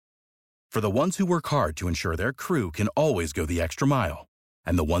For the ones who work hard to ensure their crew can always go the extra mile,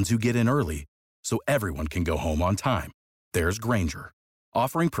 and the ones who get in early so everyone can go home on time, there's Grainger,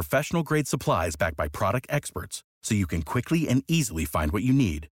 offering professional-grade supplies backed by product experts so you can quickly and easily find what you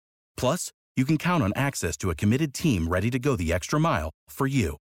need. Plus, you can count on access to a committed team ready to go the extra mile for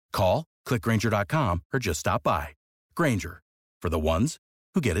you. Call, click Grainger.com, or just stop by. Grainger, for the ones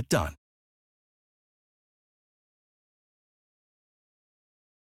who get it done.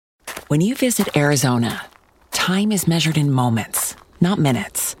 When you visit Arizona, time is measured in moments, not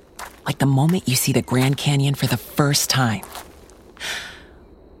minutes. Like the moment you see the Grand Canyon for the first time.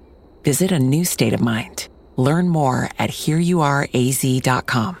 Visit a new state of mind. Learn more at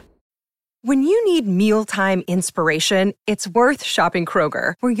hereyouareaz.com. When you need mealtime inspiration, it's worth shopping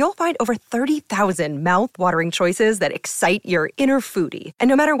Kroger, where you'll find over 30,000 mouth-watering choices that excite your inner foodie. And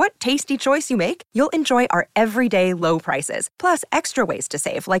no matter what tasty choice you make, you'll enjoy our everyday low prices, plus extra ways to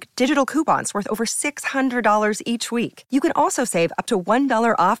save, like digital coupons worth over $600 each week. You can also save up to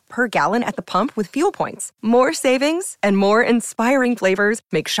 $1 off per gallon at the pump with fuel points. More savings and more inspiring flavors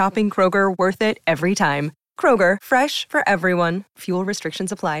make shopping Kroger worth it every time. Kroger, fresh for everyone. Fuel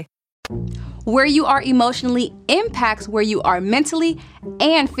restrictions apply. Where you are emotionally impacts where you are mentally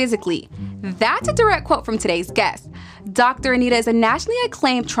and physically. That's a direct quote from today's guest. Dr. Anita is a nationally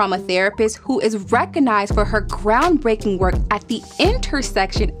acclaimed trauma therapist who is recognized for her groundbreaking work at the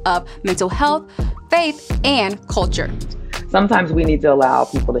intersection of mental health, faith, and culture. Sometimes we need to allow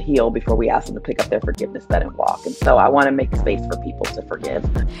people to heal before we ask them to pick up their forgiveness bed and walk. And so I want to make space for people to forgive.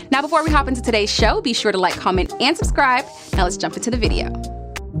 Now, before we hop into today's show, be sure to like, comment, and subscribe. Now let's jump into the video.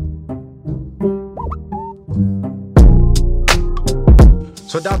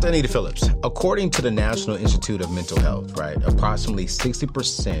 So Dr. AnitaPhillips, according to the National Institute of Mental Health, right, approximately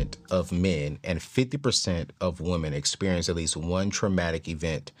 60% of men and 50% of women experience at least one traumatic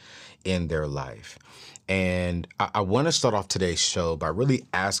event in their life. And I want to start off today's show by really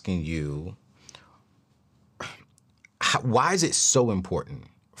asking you, why is it so important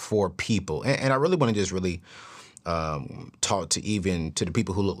for people? And I really want to just really talk to the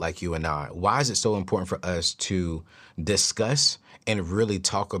people who look like you and I. Why is it so important for us to discuss and really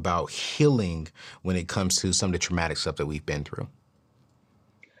talk about healing when it comes to some of the traumatic stuff that we've been through?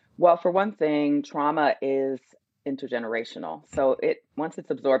 Well, for one thing, trauma is intergenerational. So once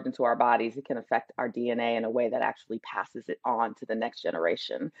it's absorbed into our bodies, it can affect our DNA in a way that actually passes it on to the next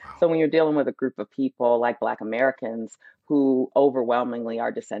generation. So when you're dealing with a group of people like Black Americans who overwhelmingly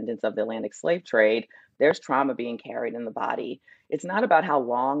are descendants of the Atlantic slave trade, there's trauma being carried in the body. It's not about how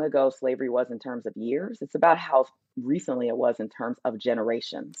long ago slavery was in terms of years. It's about how recently it was in terms of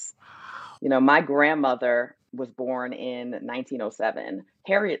generations. You know, my grandmother was born in 1907.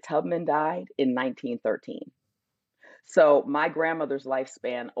 Harriet Tubman died in 1913. So my grandmother's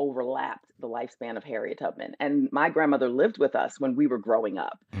lifespan overlapped the lifespan of Harriet Tubman. And my grandmother lived with us when we were growing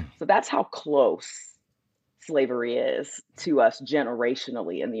up. So that's how close slavery is to us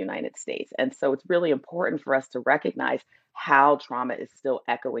generationally in the United States. And so it's really important for us to recognize how trauma is still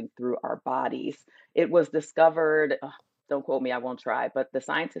echoing through our bodies. It was discovered, don't quote me, I won't try, but the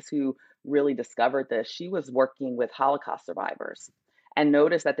scientist who really discovered this, she was working with Holocaust survivors and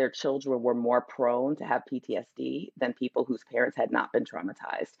noticed that their children were more prone to have PTSD than people whose parents had not been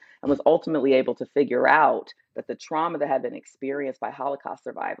traumatized, and was ultimately able to figure out that the trauma that had been experienced by Holocaust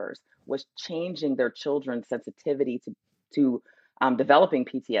survivors was changing their children's sensitivity to developing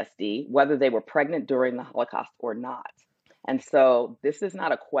PTSD, whether they were pregnant during the Holocaust or not. And so this is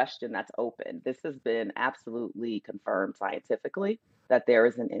not a question that's open. This has been absolutely confirmed scientifically that there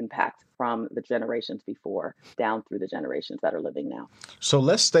is an impact from the generations before down through the generations that are living now. So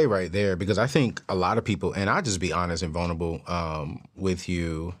let's stay right there, because I think a lot of people, and I'll just be honest and vulnerable with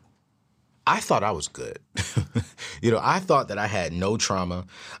you, I thought I was good. I thought that I had no trauma.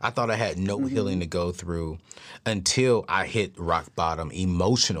 I thought I had no healing to go through until I hit rock bottom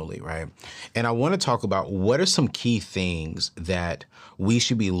emotionally, right? And I want to talk about what are some key things that we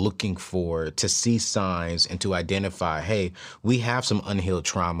should be looking for to see signs and to identify, hey, we have some unhealed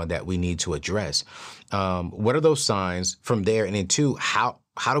trauma that we need to address. What are those signs from there? And then two, how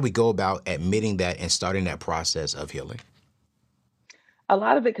do we go about admitting that and starting that process of healing? A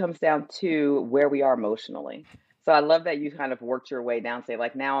lot of it comes down to where we are emotionally. So I love that you kind of worked your way down, say,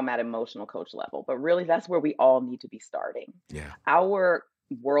 like, now I'm at emotional coach level. But really, that's where we all need to be starting. Yeah. Our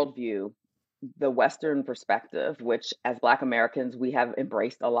worldview, the Western perspective, which as Black Americans, we have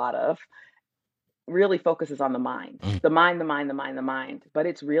embraced a lot of, really focuses on the mind, the mind, the mind, the mind, the mind, but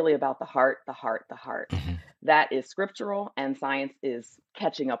it's really about the heart, the heart, the heart. That is scriptural, and science is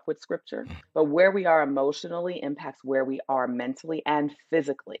catching up with scripture. But where we are emotionally impacts where we are mentally and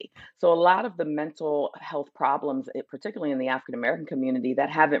physically. So a lot of the mental health problems, particularly in the African American community, that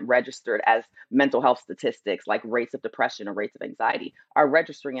haven't registered as mental health statistics, like rates of depression or rates of anxiety, are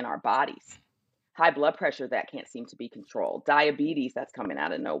registering in our bodies. High blood pressure that can't seem to be controlled, diabetes that's coming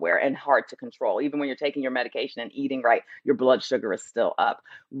out of nowhere and hard to control. Even when you're taking your medication and eating right, your blood sugar is still up.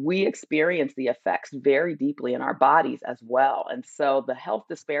 We experience the effects very deeply in our bodies as well. And so the health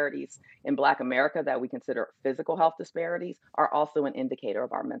disparities in Black America that we consider physical health disparities are also an indicator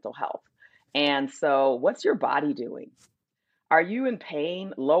of our mental health. And so what's your body doing? Are you in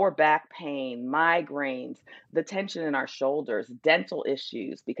pain, lower back pain, migraines, the tension in our shoulders, dental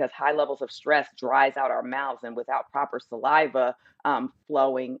issues, because high levels of stress dries out our mouths, and without proper saliva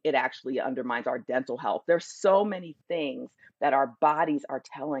flowing, it actually undermines our dental health. There's so many things that our bodies are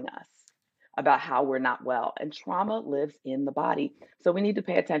telling us about how we're not well, and trauma lives in the body. So we need to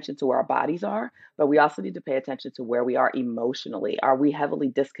pay attention to where our bodies are, but we also need to pay attention to where we are emotionally. Are we heavily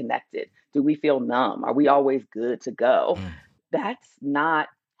disconnected? Do we feel numb? Are we always good to go? That's not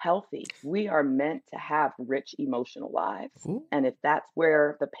healthy. We are meant to have rich emotional lives. Ooh. And if that's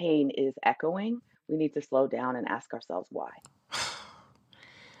where the pain is echoing, we need to slow down and ask ourselves why.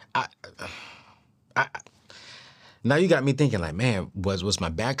 I, I, now you got me thinking like, man, was my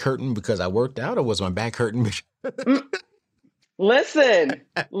back hurting because I worked out, or was my back hurting because... Listen.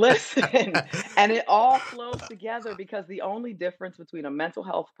 And it all flows together, because the only difference between a mental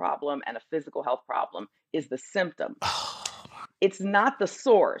health problem and a physical health problem is the symptom. It's not the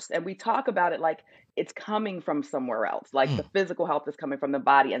source. And we talk about it like it's coming from somewhere else, like the physical health is coming from the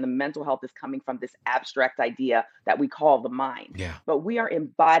body and the mental health is coming from this abstract idea that we call the mind. Yeah. But we are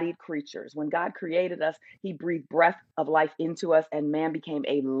embodied creatures. When God created us, he breathed breath of life into us, and man became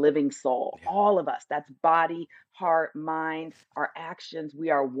a living soul. Yeah. All of us, that's body, heart, mind, our actions. We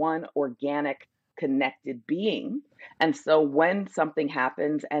are one organic, connected being. And so when something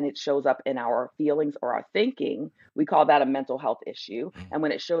happens and it shows up in our feelings or our thinking, we call that a mental health issue. And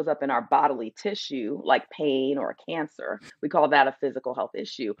when it shows up in our bodily tissue, like pain or cancer, we call that a physical health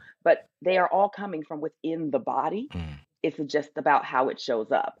issue. But they are all coming from within the body. It's just about how it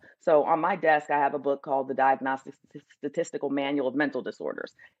shows up. So on my desk, I have a book called The Diagnostic Statistical Manual of Mental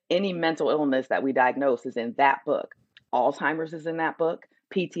Disorders. Any mental illness that we diagnose is in that book. Alzheimer's is in that book.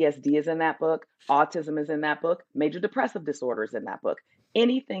 PTSD is in that book. Autism is in that book. Major depressive disorder is in that book.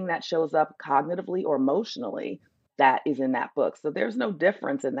 Anything that shows up cognitively or emotionally, that is in that book. So there's no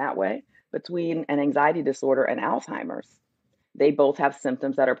difference in that way between an anxiety disorder and Alzheimer's. They both have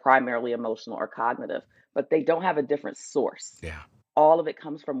symptoms that are primarily emotional or cognitive, but they don't have a different source. Yeah. All of it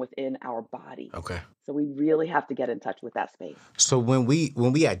comes from within our body. Okay. So we really have to get in touch with that space. So when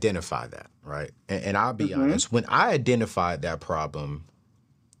we identify that, right? And I'll be honest, when I identified that problem,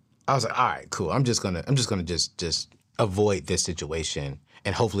 I was like, all right, cool. I'm just gonna just avoid this situation,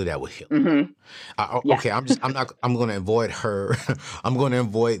 and hopefully that will heal. Yeah. Okay, I'm gonna avoid her. I'm gonna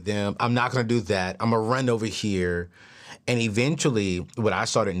avoid them. I'm not gonna do that. I'm gonna run over here. And eventually, what I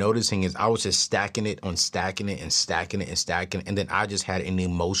started noticing is I was just stacking it on stacking it and stacking it and stacking it. And then I just had an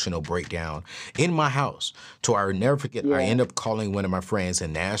emotional breakdown in my house. So I will never forget, I ended up calling one of my friends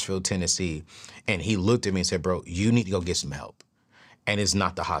in Nashville, Tennessee, and he looked at me and said, bro, you need to go get some help. And it's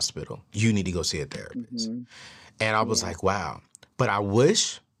not the hospital. You need to go see a therapist. And I was like, wow. But I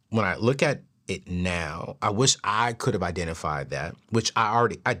wish, when I look at it now, I wish I could have identified that, which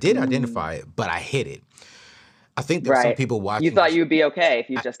I did identify it, but I hid it. I think there's some people watching. You thought you'd be okay if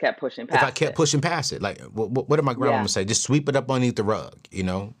you just kept pushing past it. If I kept pushing past it. Like, what did my grandma say? Just sweep it up underneath the rug, you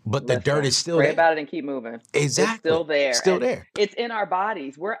know? But the dirt is still there. Pray about it and keep moving. Exactly. It's still there. Still there. It's in our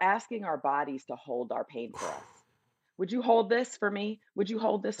bodies. We're asking our bodies to hold our pain for us. Would you hold this for me? Would you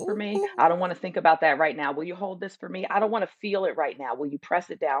hold this for me? I don't want to think about that right now. Will you hold this for me? I don't want to feel it right now. Will you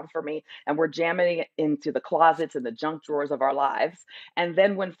press it down for me? And we're jamming it into the closets and the junk drawers of our lives. And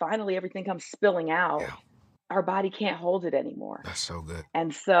then when finally everything comes spilling out, our body can't hold it anymore. That's so good.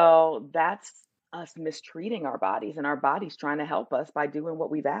 And so that's us mistreating our bodies, and our bodies trying to help us by doing what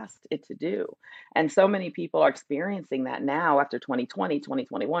we've asked it to do. And so many people are experiencing that now after 2020,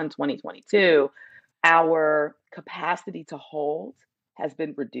 2021, 2022. Our capacity to hold has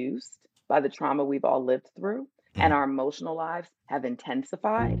been reduced by the trauma we've all lived through, and our emotional lives have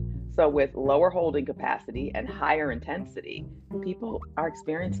intensified. So with lower holding capacity and higher intensity, people are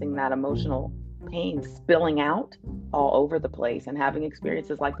experiencing that emotional pain spilling out all over the place and having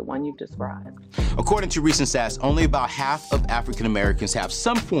experiences like the one you've described. According to recent stats, only about half of African Americans have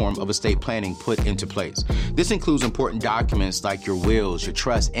some form of estate planning put into place. This includes important documents like your wills, your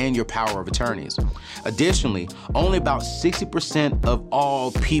trust, and your power of attorneys. Additionally, only about 60% of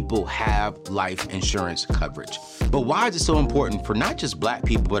all people have life insurance coverage. But why is it so important for not just Black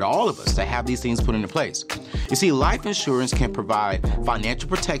people, but all of us to have these things put into place? You see, life insurance can provide financial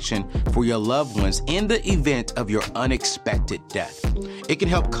protection for your loved ones in the event of your unexpected death. It can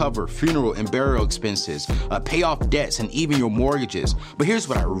help cover funeral and burial expenses, pay off debts, and even your mortgages. But here's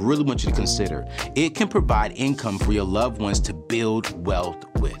what I really want you to consider. It can provide income for your loved ones to build wealth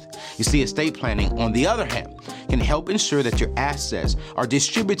with. You see, estate planning, on the other hand, can help ensure that your assets are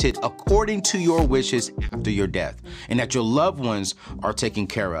distributed according to your wishes after your death, and that your loved ones are taken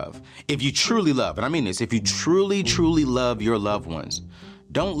care of. If you truly love, and I mean this, if you truly, truly love your loved ones,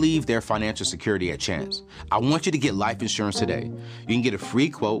 don't leave their financial security at chance. I want you to get life insurance today. You can get a free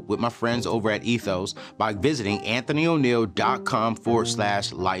quote with my friends over at Ethos by visiting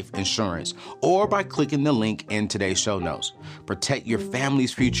anthonyoneal.com/life insurance or by clicking the link in today's show notes. Protect your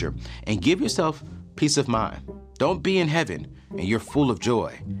family's future and give yourself peace of mind. Don't be in heaven and you're full of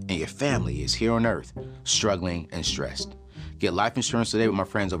joy and your family is here on earth struggling and stressed. Get life insurance today with my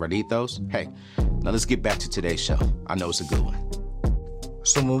friends over at Ethos. Hey, now let's get back to today's show. I know it's a good one.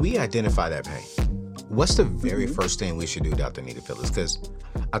 So when we identify that pain, what's the very first thing we should do, Dr. AnitaPhillips? Because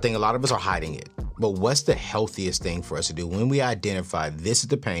I think a lot of us are hiding it. But what's the healthiest thing for us to do when we identify this is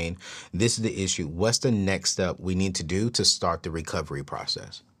the pain, this is the issue? What's the next step we need to do to start the recovery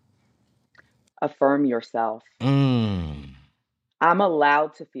process? Affirm yourself. I'm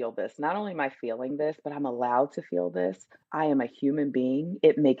allowed to feel this. Not only am I feeling this, but I'm allowed to feel this. I am a human being.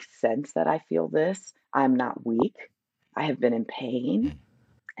 It makes sense that I feel this. I'm not weak. I have been in pain.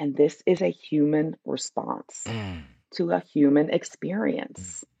 And this is a human response to a human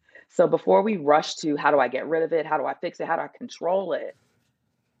experience. So before we rush to how do I get rid of it? How do I fix it? How do I control it?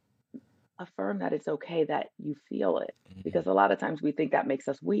 Affirm that it's okay that you feel it, because a lot of times we think that makes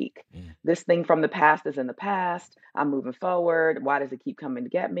us weak. This thing from the past is in the past. I'm moving forward. Why does it keep coming to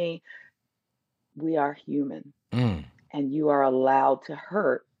get me? We are human, and you are allowed to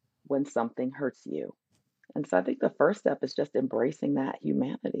hurt when something hurts you. And so I think the first step is just embracing that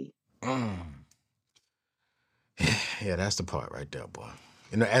humanity. Yeah, that's the part right there, boy.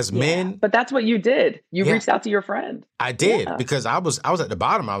 You know, as men, but that's what you did. You reached out to your friend. I did because I was at the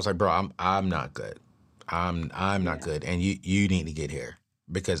bottom. I was like, bro, I'm not good. I'm not good, and you need to get here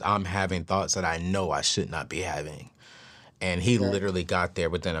because I'm having thoughts that I know I should not be having. And he literally got there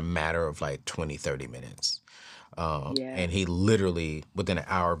within a matter of like 20, 30 minutes. And he literally, within an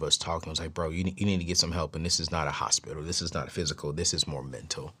hour of us talking, was like, bro, you need to get some help. And this is not a hospital. This is not physical. This is more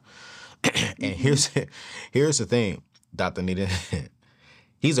mental. And here's the thing, Dr. Anita.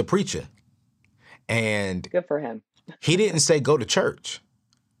 He's a preacher. And good for him. He didn't say go to church.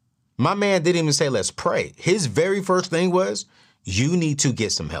 My man didn't even say let's pray. His very first thing was, you need to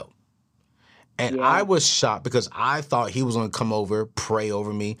get some help. And I was shocked because I thought he was going to come over, pray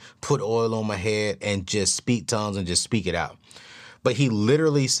over me, put oil on my head, and just speak tongues and just speak it out. But he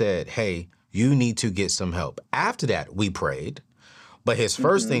literally said, hey, you need to get some help. After that, we prayed. But his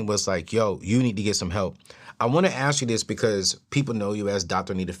first thing was like, yo, you need to get some help. I want to ask you this because people know you as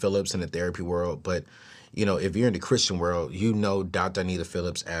Dr. AnitaPhillips in the therapy world. But, you know, if you're in the Christian world, you know Dr.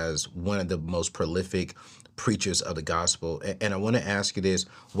 AnitaPhillips as one of the most prolific preachers of the gospel. And I want to ask you this.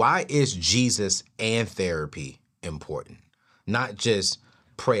 Why is Jesus and therapy important? Not just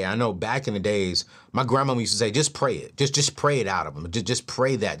pray. I know back in the days, my grandma used to say, just pray it. Just pray it out of them. Just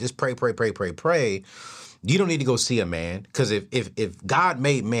pray that. Just pray. You don't need to go see a man because if God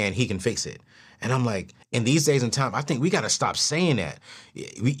made man, he can fix it. And I'm like, in these days and time, I think we got to stop saying that.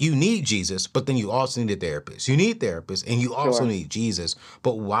 You need Jesus, but then you also need a therapist. You need therapists, and you also need Jesus.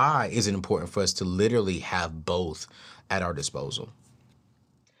 But why is it important for us to literally have both at our disposal?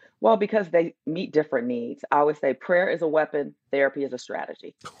 Well, because they meet different needs. I always say prayer is a weapon, therapy is a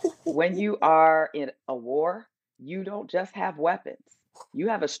strategy. When you are in a war, you don't just have weapons. You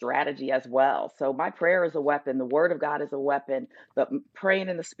have a strategy as well. So my prayer is a weapon. The word of God is a weapon. But praying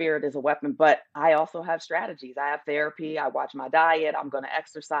in the spirit is a weapon. But I also have strategies. I have therapy. I watch my diet. I'm going to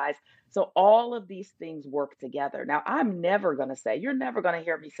exercise. So all of these things work together. Now, I'm never going to say, you're never going to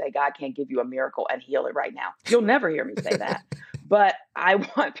hear me say, God can't give you a miracle and heal it right now. You'll never hear me say that. But I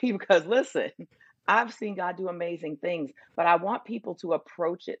want people, because listen, I've seen God do amazing things, but I want people to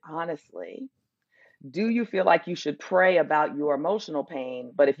approach it honestly. Do you feel like you should pray about your emotional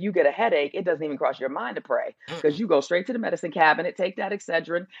pain? But if you get a headache, it doesn't even cross your mind to pray because you go straight to the medicine cabinet, take that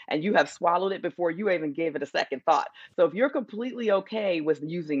Excedrin, and you have swallowed it before you even gave it a second thought. So if you're completely okay with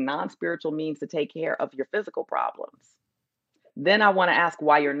using non-spiritual means to take care of your physical problems, then I want to ask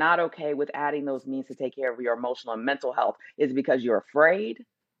why you're not okay with adding those means to take care of your emotional and mental health. Is it because you're afraid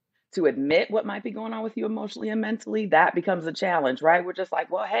to admit what might be going on with you emotionally and mentally? That becomes a challenge, right? We're just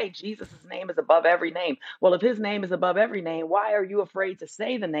like, well, hey, Jesus' name is above every name. Well, if his name is above every name, why are you afraid to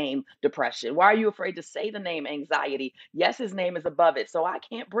say the name depression? Why are you afraid to say the name anxiety? Yes, his name is above it, so I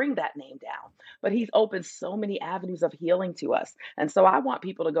can't bring that name down. But he's opened so many avenues of healing to us. And so I want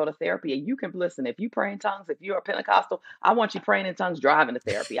people to go to therapy. And you can listen, if you pray in tongues, if you're a Pentecostal, I want you praying in tongues driving to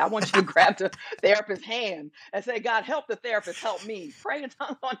therapy. I want you to grab the therapist's hand and say, God, help the therapist, help me. Pray in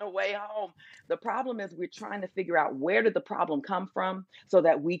tongues on the way home. The problem is we're trying to figure out where did the problem come from so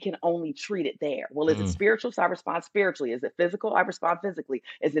that we can only treat it there. Well, is it spiritual? So I respond spiritually. Is it physical? I respond physically.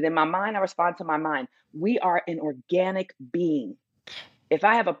 Is it in my mind? I respond to my mind. We are an organic being. If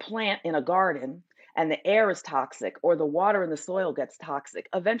I have a plant in a garden and the air is toxic or the water in the soil gets toxic,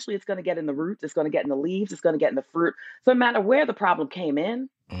 eventually it's going to get in the roots, it's going to get in the leaves, it's going to get in the fruit. So no matter where the problem came in,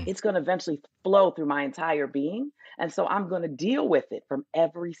 it's going to eventually flow through my entire being. And so I'm going to deal with it from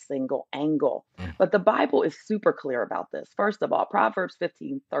every single angle. But the Bible is super clear about this. First of all, Proverbs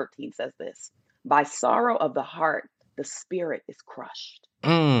 15:13 says this: by sorrow of the heart, the spirit is crushed.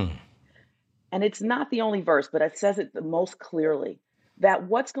 And it's not the only verse, but it says it the most clearly, that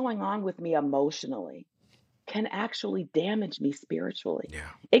what's going on with me emotionally can actually damage me spiritually. Yeah.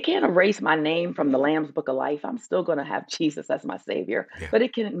 It can't erase my name from the Lamb's Book of Life. I'm still going to have Jesus as my savior, but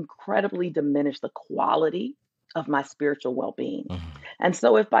it can incredibly diminish the quality of my spiritual well-being. And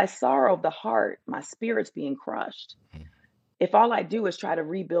so if by sorrow of the heart, my spirit's being crushed, if all I do is try to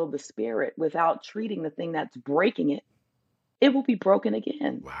rebuild the spirit without treating the thing that's breaking it, it will be broken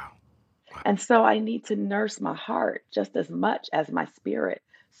again. Wow. And so I need to nurse my heart just as much as my spirit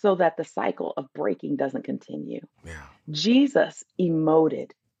so that the cycle of breaking doesn't continue. Yeah. Jesus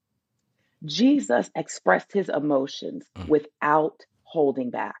emoted. Jesus expressed his emotions without holding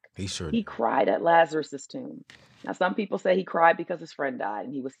back. He cried at Lazarus' tomb. Now, some people say he cried because his friend died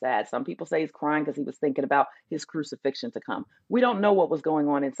and he was sad. Some people say he's crying because he was thinking about his crucifixion to come. We don't know what was going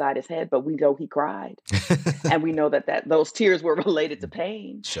on inside his head, but we know he cried. And we know that those tears were related to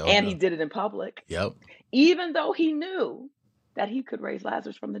pain. He did it in public. Yep. Even though he knew that he could raise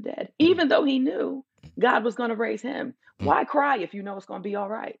Lazarus from the dead, even though he knew God was going to raise him. Why cry if you know it's going to be all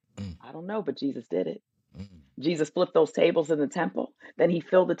right? I don't know, but Jesus did it. Jesus flipped those tables in the temple. Then he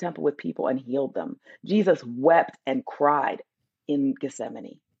filled the temple with people and healed them. Jesus wept and cried in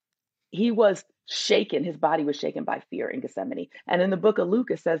Gethsemane. He was shaken. His body was shaken by fear in Gethsemane. And in the book of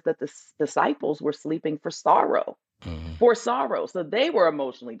Luke, it says that the disciples were sleeping for sorrow. So they were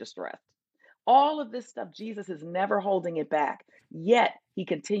emotionally distressed. All of this stuff, Jesus is never holding it back. Yet he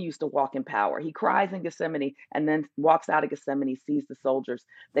continues to walk in power. He cries in Gethsemane and then walks out of Gethsemane, sees the soldiers.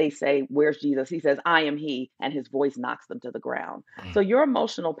 They say, where's Jesus? He says, I am he. And his voice knocks them to the ground. So your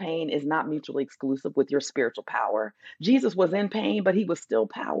emotional pain is not mutually exclusive with your spiritual power. Jesus was in pain, but he was still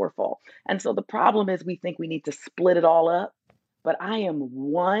powerful. And so the problem is we think we need to split it all up. But I am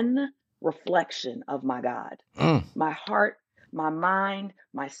one reflection of my God. My heart, my mind,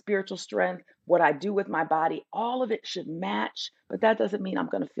 my spiritual strength, what I do with my body, all of it should match. But that doesn't mean I'm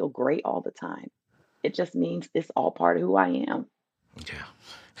going to feel great all the time. It just means it's all part of who I am. Yeah.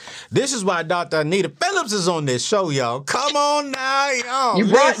 This is why Dr. AnitaPhillips is on this show, y'all. Come on now, y'all.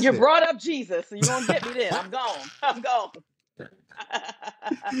 You brought up Jesus, so you're going to get me then. I'm gone.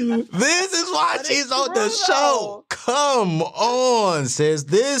 This is why she's on the show. Come on, sis.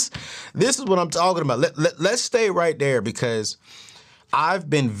 This is what I'm talking about. Let's stay right there because I've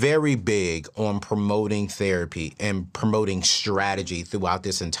been very big on promoting therapy and promoting strategy throughout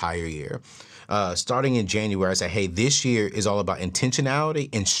this entire year. Starting in January, I said, hey, this year is all about intentionality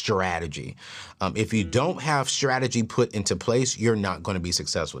and strategy. If you don't have strategy put into place, you're not going to be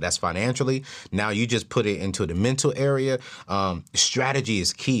successful. That's financially. Now you just put it into the mental area. Strategy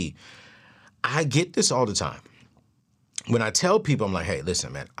is key. I get this all the time. When I tell people, I'm like, hey,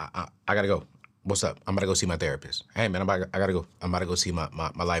 listen, man, I got to go. What's up? I'm about to go see my therapist. Hey, man, I got to go. I'm about to go see my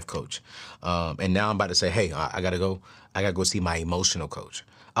life coach. And now I'm about to say, hey, I got to go. I got to go see my emotional coach.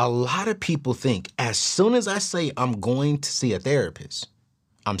 A lot of people think as soon as I say I'm going to see a therapist,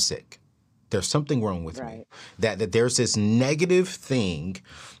 I'm sick. There's something wrong with me. That there's this negative thing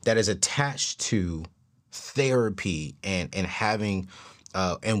that is attached to therapy and having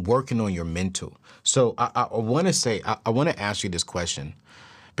and working on your mental. So I want to say, I want to ask you this question.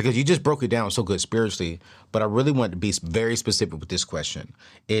 Because you just broke it down so good spiritually, but I really want to be very specific with this question.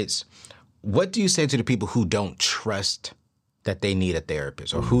 It's, what do you say to the people who don't trust that they need a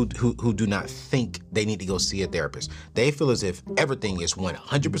therapist, or who do not think they need to go see a therapist? They feel as if everything is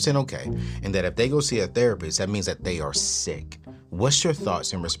 100% okay, and that if they go see a therapist, that means that they are sick. What's your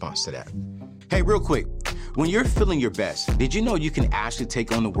thoughts in response to that? Hey, real quick, when you're feeling your best, did you know you can actually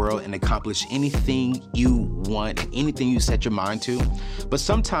take on the world and accomplish anything you want and anything you set your mind to? But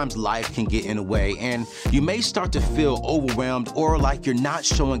sometimes life can get in the way, and you may start to feel overwhelmed or like you're not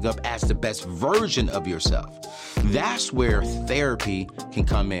showing up as the best version of yourself. That's where therapy can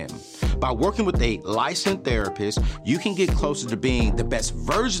come in. By working with a licensed therapist, you can get closer to being the best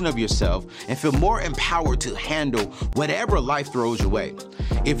version of yourself and feel more empowered to handle whatever life throws your way.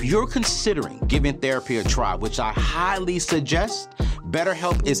 If you're considering giving therapy a try, which I highly suggest,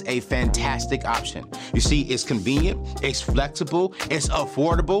 BetterHelp is a fantastic option. You see, it's convenient, it's flexible, it's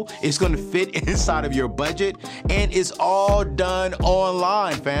affordable, it's going to fit inside of your budget, and it's all done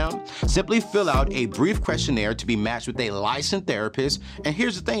online, fam. Simply fill out a brief questionnaire to be matched with a licensed therapist, and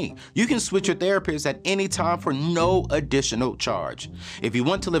here's the thing, you can switch your therapist at any time for no additional charge. If you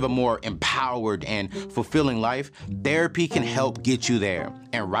want to live a more empowered and fulfilling life, therapy can help get you there.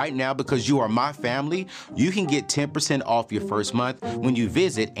 And right now, because you are my family, you can get 10% off your first month when you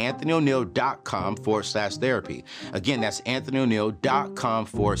visit anthonyoneal.com/therapy. Again, that's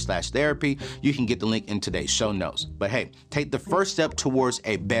anthonyoneal.com/therapy. You can get the link in today's show notes. But hey, take the first step towards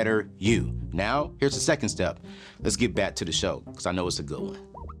a better you. Now, here's the second step. Let's get back to the show, because I know it's a good one.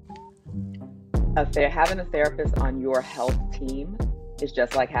 Having a therapist on your health team is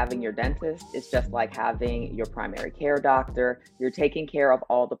just like having your dentist. It's just like having your primary care doctor. You're taking care of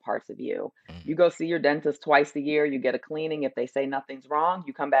all the parts of you. You go see your dentist twice a year, you get a cleaning. If they say nothing's wrong,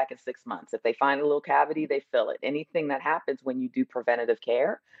 you come back in 6 months. If they find a little cavity, they fill it. Anything that happens when you do preventative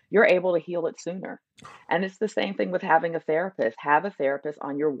care, you're able to heal it sooner. And it's the same thing with having a therapist. Have a therapist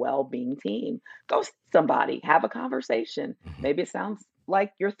on your well-being team. Go see somebody, have a conversation. Maybe it sounds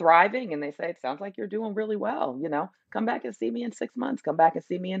like you're thriving and they say, it sounds like you're doing really well. Come back and see me in 6 months, come back and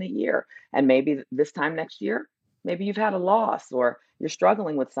see me in a year. And maybe this time next year, maybe you've had a loss or you're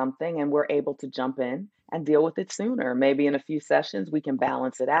struggling with something and we're able to jump in and deal with it sooner. Maybe in a few sessions, we can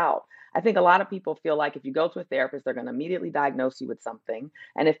balance it out. I think a lot of people feel like if you go to a therapist, they're going to immediately diagnose you with something.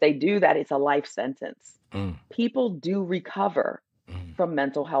 And if they do that, it's a life sentence. People do recover from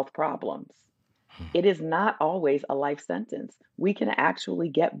mental health problems. It is not always a life sentence. We can actually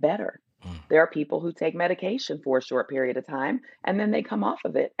get better. There are people who take medication for a short period of time and then they come off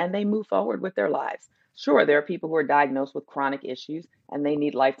of it and they move forward with their lives. Sure, there are people who are diagnosed with chronic issues and they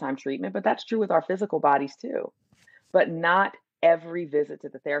need lifetime treatment, but that's true with our physical bodies too. But not every visit to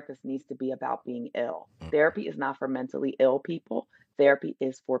the therapist needs to be about being ill. Therapy is not for mentally ill people. Therapy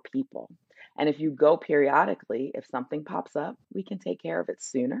is for people. And if you go periodically, if something pops up, we can take care of it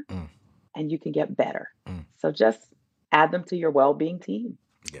sooner and you can get better. So just add them to your well-being team.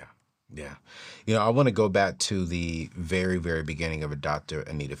 Yeah. I want to go back to the very, very beginning of Dr.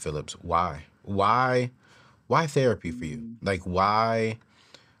 AnitaPhillips. Why therapy for you? Like, why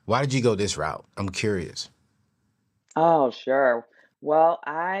did you go this route? I'm curious. Oh, sure. Well,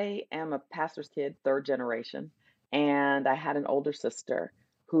 I am a pastor's kid, third generation, and I had an older sister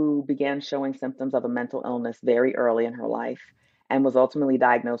who began showing symptoms of a mental illness very early in her life and was ultimately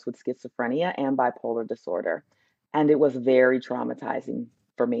diagnosed with schizophrenia and bipolar disorder. And it was very traumatizing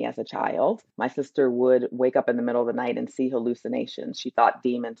for me as a child. My sister would wake up in the middle of the night and see hallucinations. She thought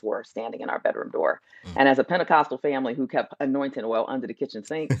demons were standing in our bedroom door. And as a Pentecostal family who kept anointing oil under the kitchen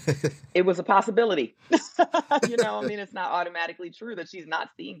sink, it was a possibility. It's not automatically true that she's not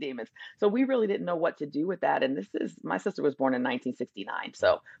seeing demons. So we really didn't know what to do with that. And my sister was born in 1969.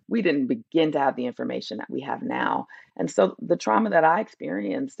 So we didn't begin to have the information that we have now. And so the trauma that I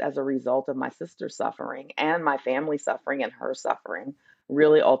experienced as a result of my sister's suffering and my family suffering and her suffering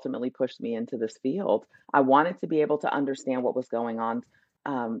really ultimately pushed me into this field. I wanted to be able to understand what was going on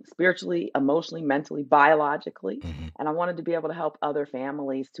spiritually, emotionally, mentally, biologically. And I wanted to be able to help other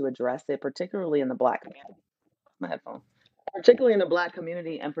families to address it, particularly in the Black community. My headphone. Particularly in the Black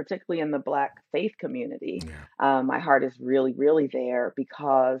community and particularly in the Black faith community. My heart is really, really there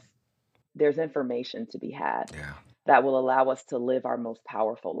because there's information to be had. That will allow us to live our most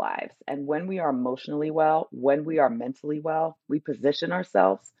powerful lives. And when we are emotionally well, when we are mentally well, we position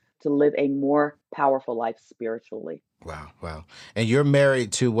ourselves to live a more powerful life spiritually. Wow. And you're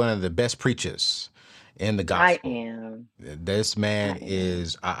married to one of the best preachers in the gospel. I am. This man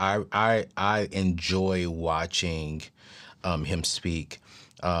is, I enjoy watching him speak.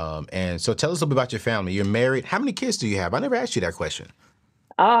 And so tell us a little bit about your family. You're married. How many kids do you have? I never asked you that question.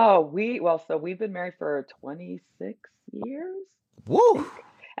 So we've been married for 26 years, I Woo! think.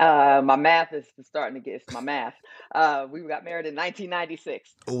 My math is starting to get, it's my math. We got married in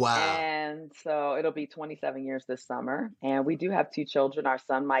 1996. Wow. And so it'll be 27 years this summer. And we do have two children. Our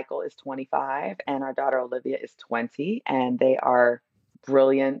son, Michael, is 25, and our daughter, Olivia, is 20. And they are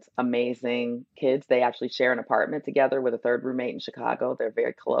brilliant, amazing kids. They actually share an apartment together with a third roommate in Chicago. They're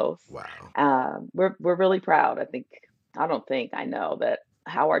very close. Wow. We're really proud. I know that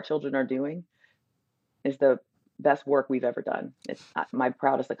how our children are doing is the best work we've ever done. It's my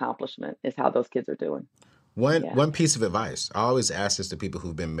proudest accomplishment is how those kids are doing. Yeah. One piece of advice. I always ask this to people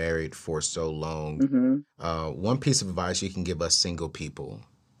who've been married for so long. One piece of advice you can give us single people,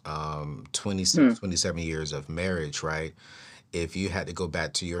 26, 27 years of marriage, right? If you had to go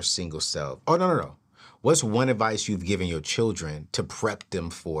back to your single self. Oh, no. What's one advice you've given your children to prep them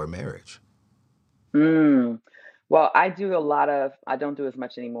for marriage? Well, I don't do as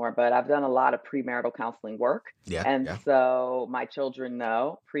much anymore, but I've done a lot of premarital counseling work. And Yeah. so my children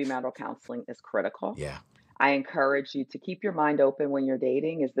know premarital counseling is critical. Yeah. I encourage you to keep your mind open when you're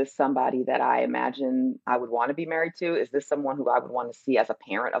dating. Is this somebody that I imagine I would want to be married to? Is this someone who I would want to see as a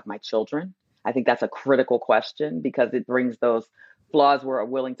parent of my children? I think that's a critical question because it brings those flaws we're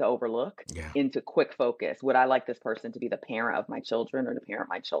willing to overlook into quick focus. Would I like this person to be the parent of my children or to parent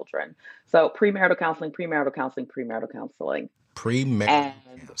my children? So premarital counseling, premarital counseling, premarital counseling. Premarital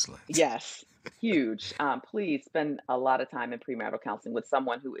counseling. Yes, huge. Please spend a lot of time in premarital counseling with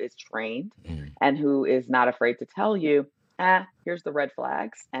someone who is trained and who is not afraid to tell you, here's the red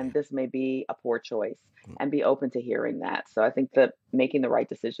flags, and this may be a poor choice, and be open to hearing that. So I think that making the right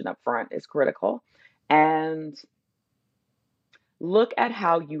decision up front is critical. And look at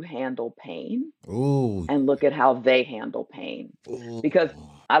how you handle pain and look at how they handle pain. Because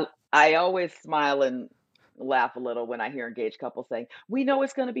I always smile and laugh a little when I hear engaged couples saying, we know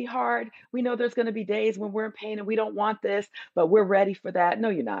it's going to be hard. We know there's going to be days when we're in pain and we don't want this, but we're ready for that. No,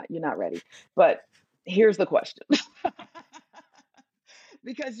 you're not. You're not ready. But here's the question.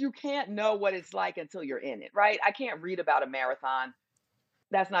 Because you can't know what it's like until you're in it, right? I can't read about a marathon.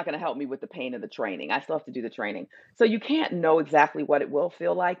 That's not going to help me with the pain of the training. I still have to do the training. So you can't know exactly what it will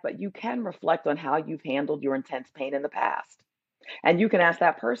feel like, but you can reflect on how you've handled your intense pain in the past. And you can ask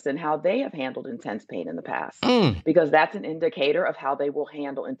that person how they have handled intense pain in the past, because that's an indicator of how they will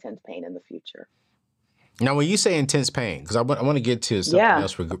handle intense pain in the future. Now, when you say intense pain, because I want to get to something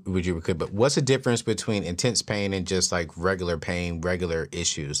else with you, but what's the difference between intense pain and just like regular pain, regular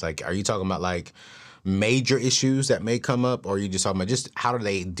issues? Like, are you talking about like major issues that may come up, or are you just talking about just how do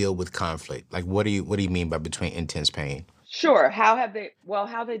they deal with conflict? Like, what do you mean by between intense pain? Sure. How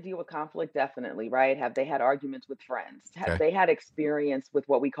they deal with conflict, definitely, right? Have they had arguments with friends? Have they had experience with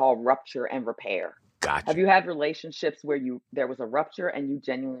what we call rupture and repair? Gotcha. Have you had relationships where there was a rupture and you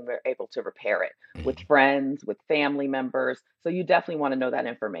genuinely were able to repair it with friends, with family members? So you definitely want to know that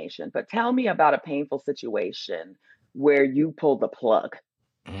information. But tell me about a painful situation where you pulled the plug.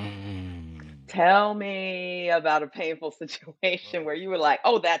 Tell me about a painful situation where you were like,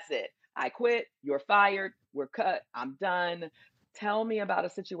 oh, that's it. I quit. You're fired. We're cut. I'm done. Tell me about a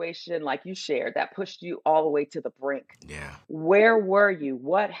situation like you shared that pushed you all the way to the brink. Yeah. Where were you?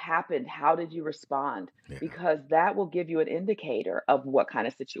 What happened? How did you respond? Yeah. Because that will give you an indicator of what kind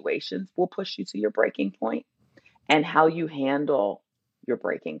of situations will push you to your breaking point and how you handle your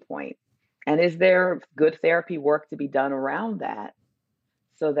breaking point. And is there good therapy work to be done around that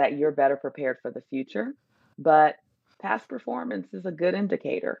so that you're better prepared for the future? But past performance is a good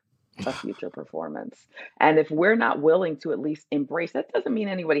indicator of future performance. And if we're not willing to at least embrace, that doesn't mean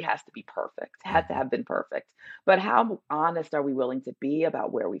anybody has to be perfect, had to have been perfect, but how honest are we willing to be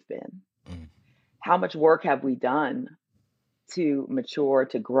about where we've been? How much work have we done to mature,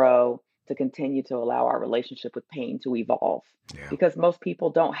 to grow, to continue to allow our relationship with pain to evolve? Because most people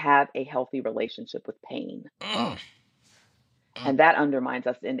don't have a healthy relationship with pain. And that undermines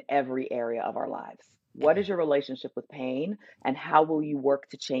us in every area of our lives. What is your relationship with pain, and how will you work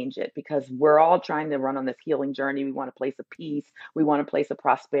to change it? Because we're all trying to run on this healing journey. We want a place of peace. We want a place of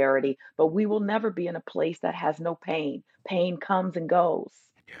prosperity, but we will never be in a place that has no pain. Pain comes and goes.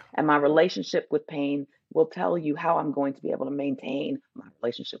 And my relationship with pain will tell you how I'm going to be able to maintain my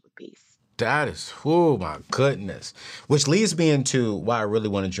relationship with peace. That is, oh my goodness. Which leads me into why I really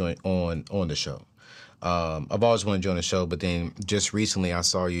want to join on the show. I've always wanted to join the show, but then just recently I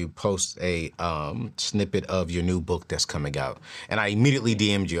saw you post a snippet of your new book that's coming out. And I immediately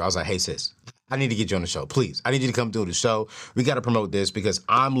DM'd you. I was like, hey, sis, I need to get you on the show. Please, I need you to come do the show. We got to promote this because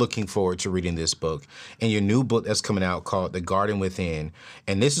I'm looking forward to reading this book. And your new book that's coming out called The Garden Within.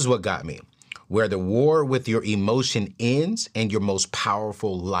 And this is what got me. where the war with your emotion ends and your most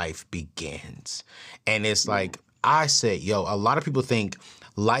powerful life begins. And it's like, I said, a lot of people think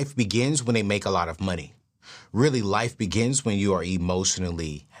life begins when they make a lot of money. Really, life begins when you are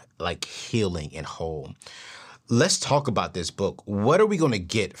emotionally like healing and whole. Let's talk about this book. What are we going to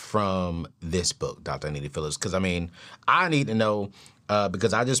get from this book, Dr. AnitaPhillips? Because, I mean, I need to know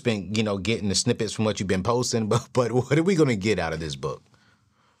because I just been, getting the snippets from what you've been posting. But what are we going to get out of this book?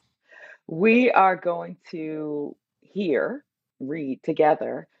 We are going to read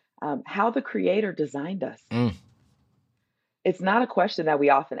together how the Creator designed us. It's not a question that we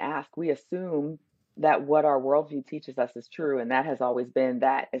often ask. We assume that what our worldview teaches us is true. And that has always been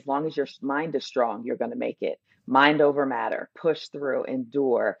that as long as your mind is strong, you're going to make it. Mind over matter, push through,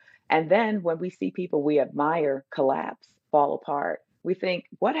 endure. And then when we see people we admire collapse, fall apart, we think,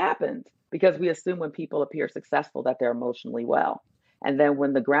 what happened? Because we assume when people appear successful that they're emotionally well. And then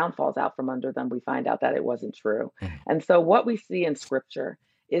when the ground falls out from under them, we find out that it wasn't true. And so what we see in scripture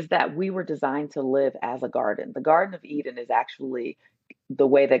is that we were designed to live as a garden. The Garden of Eden is actually the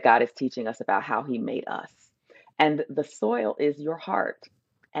way that God is teaching us about how he made us. And the soil is your heart,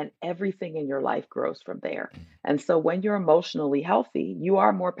 and everything in your life grows from there. And so when you're emotionally healthy, you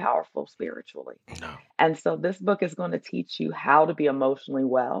are more powerful spiritually. No. And so this book is going to teach you how to be emotionally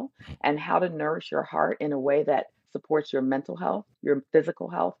well and how to nourish your heart in a way that supports your mental health, your physical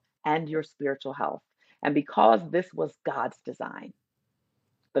health, and your spiritual health. And because this was God's design,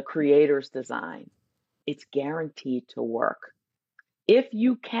 the Creator's design, it's guaranteed to work. If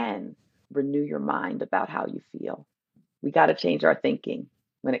you can renew your mind about how you feel, we got to change our thinking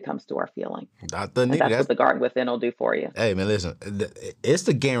when it comes to our feeling. Dr. And Anita, that's what the Garden Within will do for you. Hey, man, listen, it's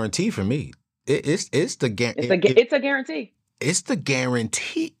the guarantee for me. It's the guarantee. It's a guarantee. It's the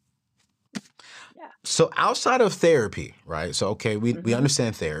guarantee. Yeah. So outside of therapy, right? So, okay, we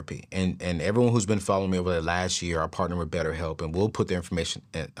understand therapy. And everyone who's been following me over the last year, I partner with BetterHelp, and we'll put the information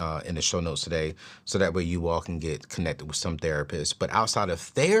in the show notes today so that way you all can get connected with some therapists. But outside of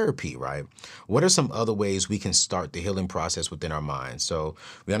therapy, right, what are some other ways we can start the healing process within our minds? So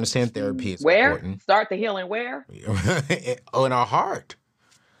we understand therapy is important. Start the healing where? Oh, in our heart.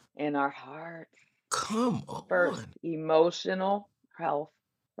 In our heart. Come on. First, emotional health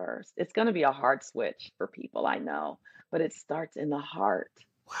first. It's going to be a hard switch for people, I know, but it starts in the heart.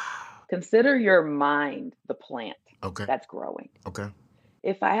 Wow. Consider your mind the plant that's growing. Okay.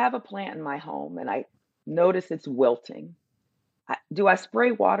 If I have a plant in my home and I notice it's wilting, do I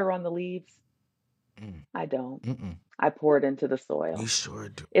spray water on the leaves? I don't. I pour it into the soil. You sure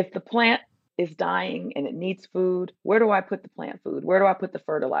do. If the plant is dying and it needs food, where do I put the plant food? Where do I put the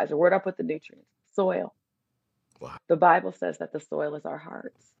fertilizer? Where do I put the nutrients? Soil. Wow. The Bible says that the soil is our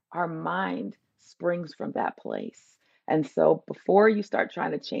hearts. Our mind springs from that place. And so before you start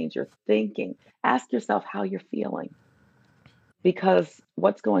trying to change your thinking, ask yourself how you're feeling. Because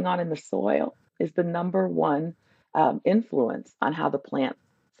what's going on in the soil is the number one influence on how the plant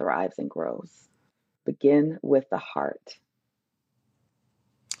thrives and grows. Begin with the heart.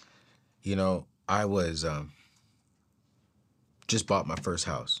 I was just bought my first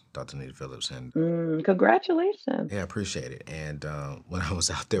house, Dr. AnitaPhillips, and Congratulations. yeah, I appreciate it. And when I was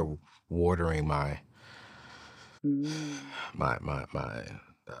out there watering the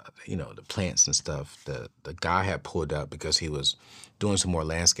plants and stuff, the guy had pulled up because he was doing some more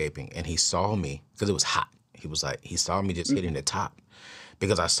landscaping, and he saw me because it was hot. He saw me just hitting the top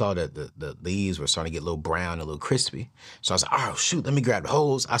because I saw that the leaves were starting to get a little brown, a little crispy. So I was like, oh shoot, let me grab the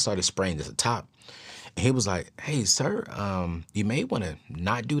hose. I started spraying to the top. And he was like, hey, sir, you may want to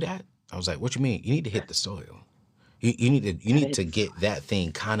not do that. I was like, what you mean? You need to hit the soil. You need to get that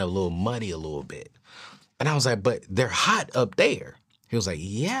thing kind of a little muddy a little bit. And I was like, but they're hot up there. He was like,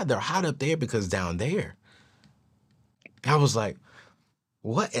 yeah, they're hot up there because down there. I was like,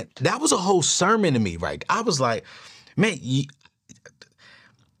 what? And that was a whole sermon to me, right? I was like, man,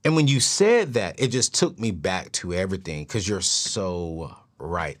 and when you said that, it just took me back to everything because you're so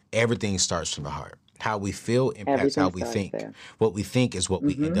right. Everything starts from the heart. How we feel impacts how we think. There. What we think is what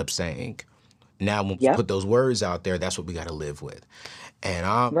we end up saying. Now, when we put those words out there, that's what we got to live with. And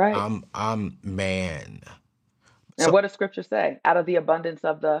I'm man. And what does scripture say? Out of the abundance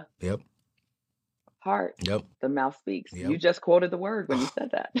of the heart, the mouth speaks. Yep. You just quoted the word when you said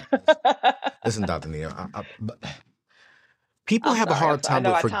that. Listen, Dr. Neal, people I'm have a sorry. hard I time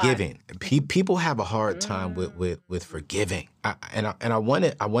know with our time. forgiving. People have a hard time with forgiving. I want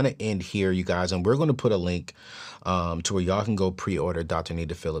to end here, you guys, and we're going to put a link to where y'all can go pre-order Dr.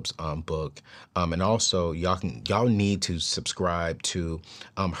 Anita Phillips' book, and also y'all need to subscribe to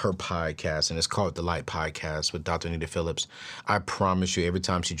her podcast, and it's called The Light Podcast with Dr. Anita Phillips. I promise you, every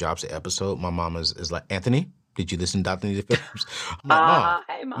time she drops an episode, my mom is like, Anthony, did you listen to Dr. Anita Phillips? I'm like, Mom,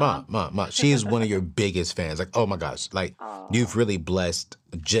 Hey, Mom, Mom. Mom, Mom. She is one of your biggest fans. Like, oh my gosh, like you've Oh, really blessed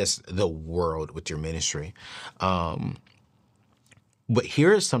just the world with your ministry. Um, but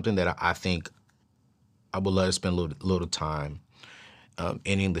here is something that I think I would love to spend a little time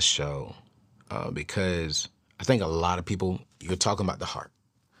ending the show because I think a lot of people, you're talking about the heart.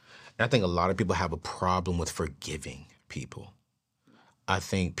 And I think a lot of people have a problem with forgiving people. I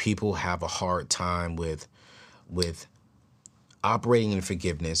think people have a hard time with operating in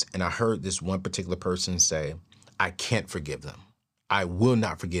forgiveness. And I heard this one particular person say, I can't forgive them. I will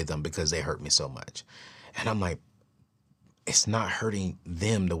not forgive them because they hurt me so much. And I'm like, it's not hurting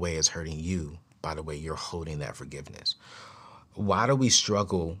them the way it's hurting you by the way you're holding that forgiveness. Why do we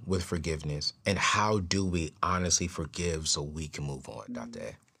struggle with forgiveness, and how do we honestly forgive so we can move on, Dr.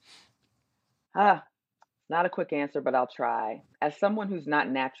 A? ah, not a quick answer, but I'll try. As someone who's not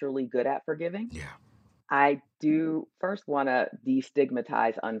naturally good at forgiving, Yeah. I do first want to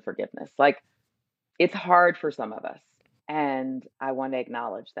destigmatize unforgiveness. Like, it's hard for some of us, and I want to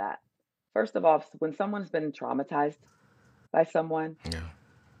acknowledge that. First of all, when someone's been traumatized by someone, Yeah.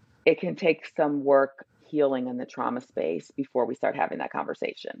 it can take some work healing in the trauma space before we start having that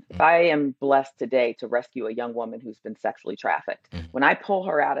conversation. If I am blessed today to rescue a young woman who's been sexually trafficked, when I pull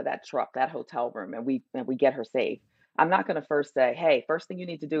her out of that truck, that hotel room, and we get her safe, I'm not going to first say, "Hey, first thing you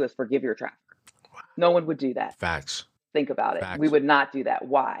need to do is forgive your trafficker." No one would do that. Facts. Think about it. We Facts. would not do that.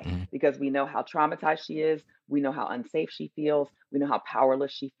 Why? Mhm. Because we know how traumatized she is. We know how unsafe she feels. We know how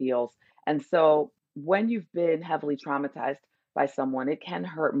powerless she feels. And so when you've been heavily traumatized by someone, it can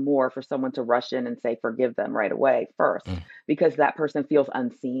hurt more for someone to rush in and say, forgive them right away first, Mm, because that person feels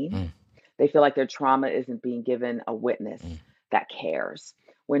unseen. mm, They feel like their trauma isn't being given a witness mm. that cares.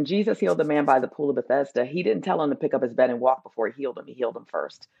 When Jesus healed the man by the pool of Bethesda, he didn't tell him to pick up his bed and walk before he healed him. He healed him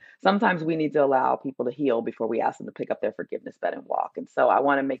first. Sometimes we need to allow people to heal before we ask them to pick up their forgiveness bed and walk. And so I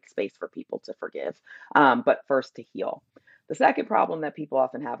want to make space for people to forgive, but first to heal. The second problem that people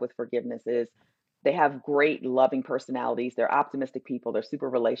often have with forgiveness is they have great, loving personalities. They're optimistic people. They're super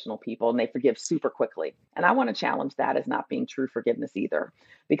relational people, and they forgive super quickly. And I want to challenge that as not being true forgiveness either,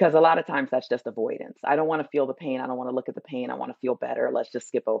 because a lot of times that's just avoidance. I don't want to feel the pain. I don't want to look at the pain. I want to feel better. Let's just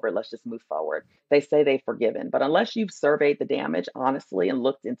skip over it. Let's just move forward. They say they've forgiven, but unless you've surveyed the damage honestly and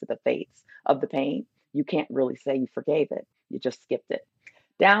looked into the fates of the pain, you can't really say you forgave it. You just skipped it.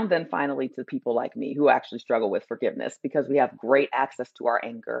 Down then finally to people like me who actually struggle with forgiveness because we have great access to our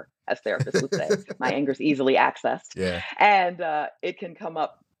anger, as therapists would say. My anger is easily accessed, Yeah. and it can come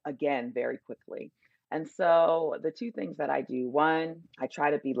up again very quickly. And so the two things that I do, one, I try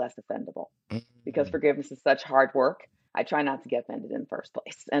to be less offendable because Mm, forgiveness is such hard work. I try not to get offended in the first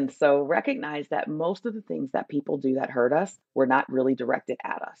place. And so recognize that most of the things that people do that hurt us were not really directed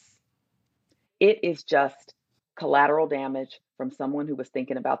at us. It is just collateral damage from someone who was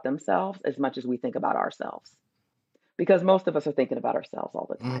thinking about themselves as much as we think about ourselves. Because most of us are thinking about ourselves all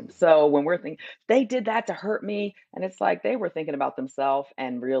the mm. time. So when we're thinking, they did that to hurt me, and it's like they were thinking about themselves,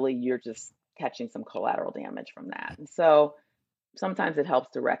 and really you're just catching some collateral damage from that. And so sometimes it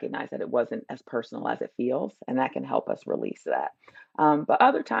helps to recognize that it wasn't as personal as it feels, and that can help us release that. But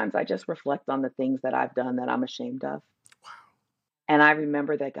other times I just reflect on the things that I've done that I'm ashamed of. And I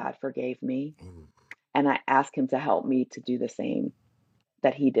remember that God forgave me, Ooh. and I ask him to help me to do the same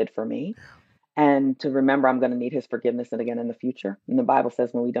that he did for me. And to remember, I'm going to need his forgiveness and again in the future. And the Bible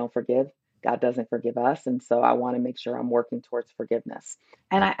says when we don't forgive, God doesn't forgive us. And so I want to make sure I'm working towards forgiveness.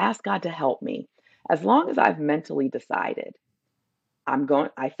 And I ask God to help me. As long as I've mentally decided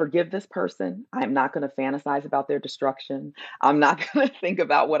I forgive this person. I'm not going to fantasize about their destruction. I'm not going to think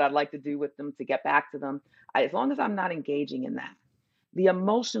about what I'd like to do with them to get back to them. As long as I'm not engaging in that, the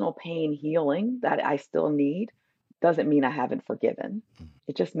emotional pain healing that I still need doesn't mean I haven't forgiven.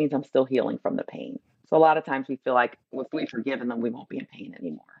 It just means I'm still healing from the pain. So a lot of times we feel like if we've forgiven them, we won't be in pain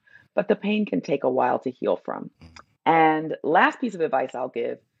anymore. But the pain can take a while to heal from. And last piece of advice I'll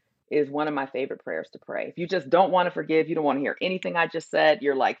give is one of my favorite prayers to pray. If you just don't want to forgive, you don't want to hear anything I just said,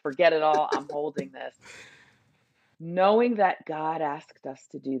 you're like, forget it all, I'm holding this. Knowing that God asked us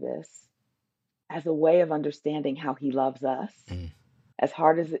to do this as a way of understanding how he loves us, Mm. as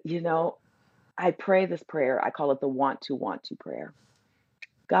hard as I pray this prayer. I call it the want to prayer.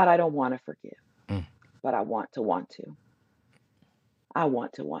 God, I don't want to forgive, Mm. but I want to want to. I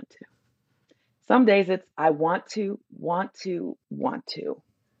want to, want to. Some days it's I want to, want to, want to.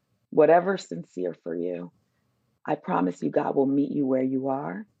 Whatever's sincere for you. I promise you, God will meet you where you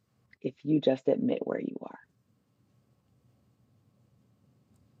are if you just admit where you are.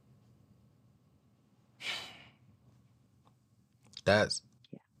 That's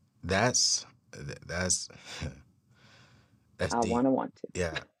that's that's that's I deep. want to.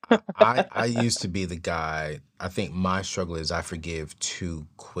 Yeah. I used to be the guy. I think my struggle is I forgive too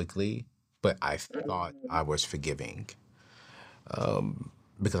quickly, but I thought Mm. I was forgiving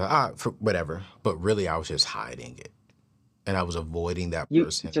because for whatever. But really, I was just hiding it, and I was avoiding that You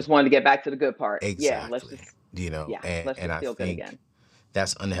person. just wanted to get back to the good part. Yeah, Exactly. let's And just I feel good think again.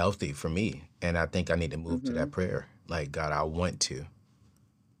 that's unhealthy for me, and I think I need to move to Hmm. that prayer. Like God, I want to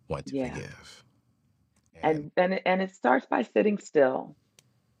Yeah. forgive, and And it starts by sitting still,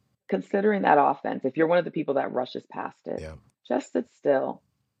 considering that offense. If you're one of the people that rushes past it, yeah, just sit still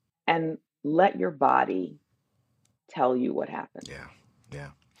and let your body tell you what happened. yeah,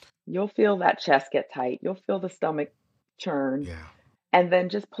 yeah, You'll feel that chest get tight. You'll feel the stomach churn. yeah, And then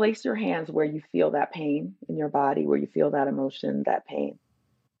just place your hands where you feel that pain in your body, where you feel that emotion, that pain.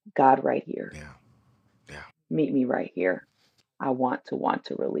 God, right here. yeah, yeah. Meet me right here. I want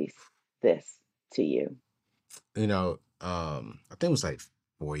to release this to you. I think it was like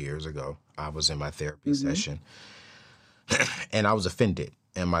 4 years ago. I was in my therapy Hmm. session, and I was offended.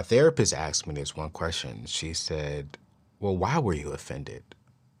 And my therapist asked me this one question. She said, "Well, why were you offended?"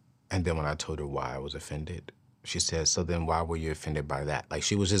 And then when I told her why I was offended, she said, "So then why were you offended by that?" Like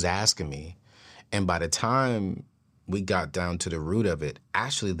she was just asking me. And by the time we got down to the root of it,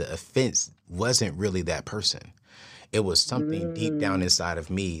 actually the offense wasn't really that person. It was something deep down Mm, inside of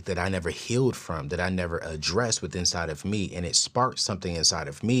me that I never healed from, that I never addressed with inside of me. And it sparked something inside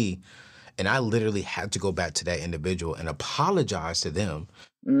of me. And I literally had to go back to that individual and apologize to them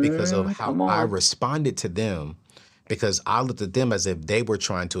because of how come I on. responded to them, because I looked at them as if they were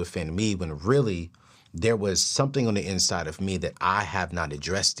trying to offend me when really there was something on the inside of me that I have not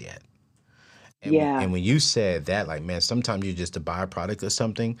addressed yet. Yeah, And when you said that, like, man, sometimes you're just a byproduct of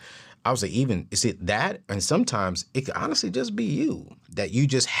something. I was like, even is it that? And sometimes it could honestly just be you, that you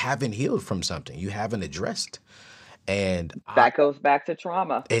just haven't healed from something you haven't addressed. And that goes back to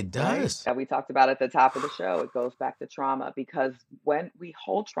trauma, it right? does. That we talked about at the top of the show. It goes back to trauma because when we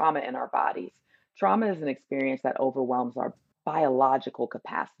hold trauma in our bodies, trauma is an experience that overwhelms our biological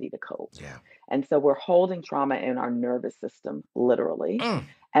capacity to cope. Yeah. And so we're holding trauma in our nervous system, literally. Mm.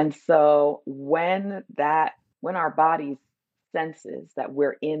 And so when our body senses that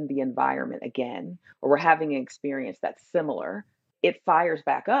we're in the environment again, or we're having an experience that's similar, it fires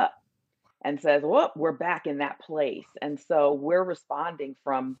back up and says, "Whoop, we're back in that place." And so we're responding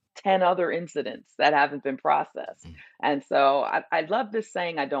from 10 other incidents that haven't been processed. And so I love this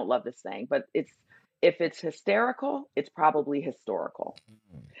saying. I don't love this saying, but if it's hysterical, it's probably historical.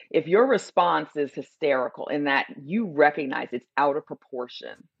 If your response is hysterical in that you recognize it's out of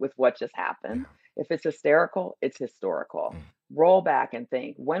proportion with what just happened, Yeah. if it's hysterical, it's historical. Roll back and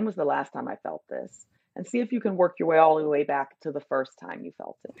think, when was the last time I felt this? And see if you can work your way all the way back to the first time you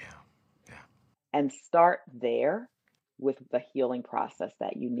felt it Yeah. Yeah. and start there with the healing process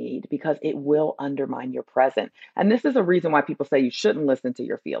that you need because it will undermine your present. And this is a reason why people say you shouldn't listen to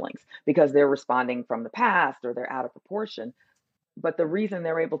your feelings because they're responding from the past or they're out of proportion. But the reason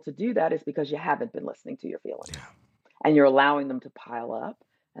they're able to do that is because you haven't been listening to your feelings Yeah. and you're allowing them to pile up.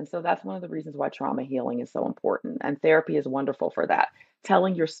 And so that's one of the reasons why trauma healing is so important. And therapy is wonderful for that.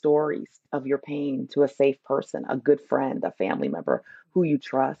 Telling your stories of your pain to a safe person, a good friend, a family member who you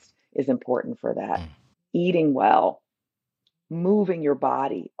trust is important for that. Eating well, moving your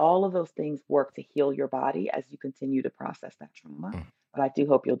body, all of those things work to heal your body as you continue to process that trauma. But I do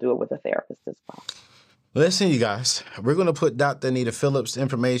hope you'll do it with a therapist as well. Listen, you guys, we're going to put Dr. Anita Phillips'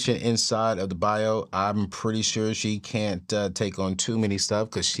 information inside of the bio. I'm pretty sure she can't take on too many stuff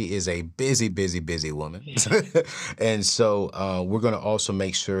because she is a busy, busy, busy woman. And so we're going to also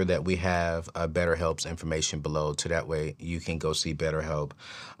make sure that we have BetterHelp's information below, so that way you can go see BetterHelp.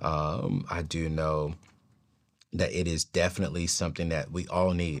 I do know that it is definitely something that we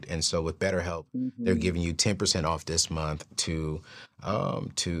all need. And so with BetterHelp, they're Mm-hmm. giving you 10% off this month to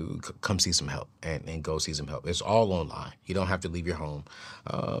come see some help and go see some help. It's all online. You don't have to leave your home.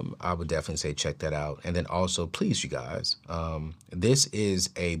 I would definitely say check that out. And then also, please, you guys, this is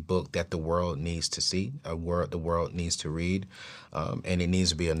a book that the world needs to see, the world needs to read, and it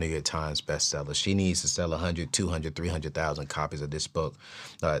needs to be a New York Times bestseller. She needs to sell 100, 200, 300,000 copies of this book.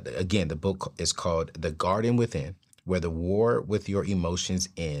 Again, the book is called The Garden Within: where the war with your emotions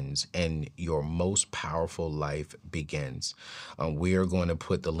ends and your most powerful life begins. We are going to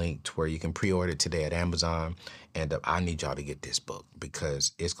put the link to where you can pre-order today at Amazon. And I need y'all to get this book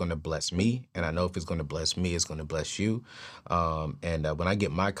because it's going to bless me. And I know if it's going to bless me, it's going to bless you. And when I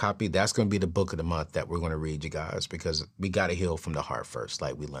get my copy, that's going to be the book of the month that we're going to read, you guys, because we got to heal from the heart first,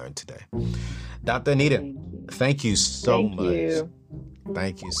 like we learned today. Dr. Anita, thank you so much.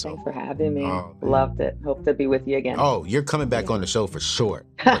 Thank you so much. Thanks for having me. Loved it. Hope to be with you again. Oh, you're coming back on the show for sure.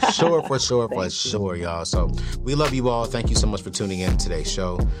 For sure, y'all. So we love you all. Thank you so much for tuning in to today's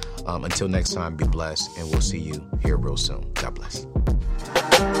show. Until next time, be blessed, and we'll see you here real soon. God bless.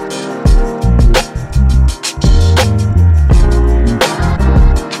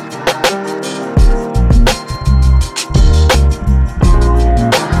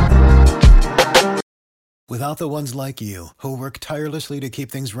 Without the ones like you, who work tirelessly to keep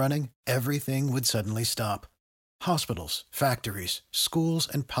things running, everything would suddenly stop. Hospitals, factories, schools,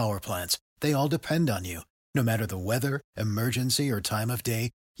 and power plants, they all depend on you. No matter the weather, emergency, or time of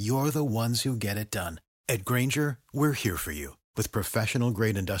day, you're the ones who get it done. At Grainger, we're here for you with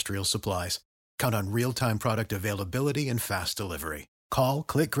professional-grade industrial supplies. Count on real-time product availability and fast delivery. Call,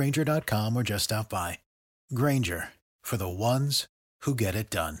 click Grainger.com, or just stop by. Grainger, for the ones who get it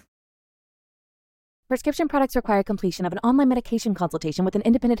done. Prescription products require completion of an online medication consultation with an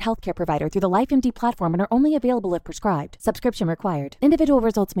independent healthcare provider through the LifeMD platform and are only available if prescribed. Subscription required. Individual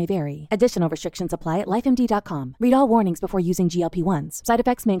results may vary. Additional restrictions apply at lifemd.com. Read all warnings before using GLP-1s. Side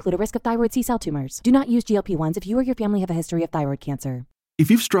effects may include a risk of thyroid C-cell tumors. Do not use GLP-1s if you or your family have a history of thyroid cancer. If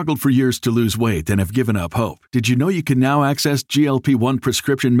you've struggled for years to lose weight and have given up hope, did you know you can now access GLP-1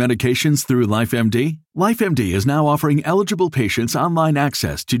 prescription medications through LifeMD? LifeMD is now offering eligible patients online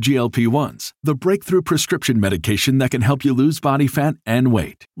access to GLP-1s, the breakthrough prescription medication that can help you lose body fat and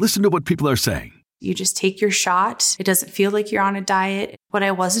weight. Listen to what people are saying. You just take your shot. It doesn't feel like you're on a diet. What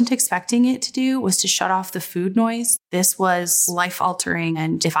I wasn't expecting it to do was to shut off the food noise. This was life-altering,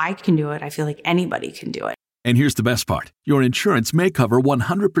 and if I can do it, I feel like anybody can do it. And here's the best part. Your insurance may cover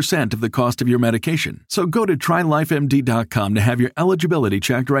 100% of the cost of your medication. So go to TryLifeMD.com to have your eligibility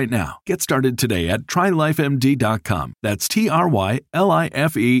checked right now. Get started today at TryLifeMD.com. That's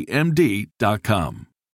TryLifeMD.com.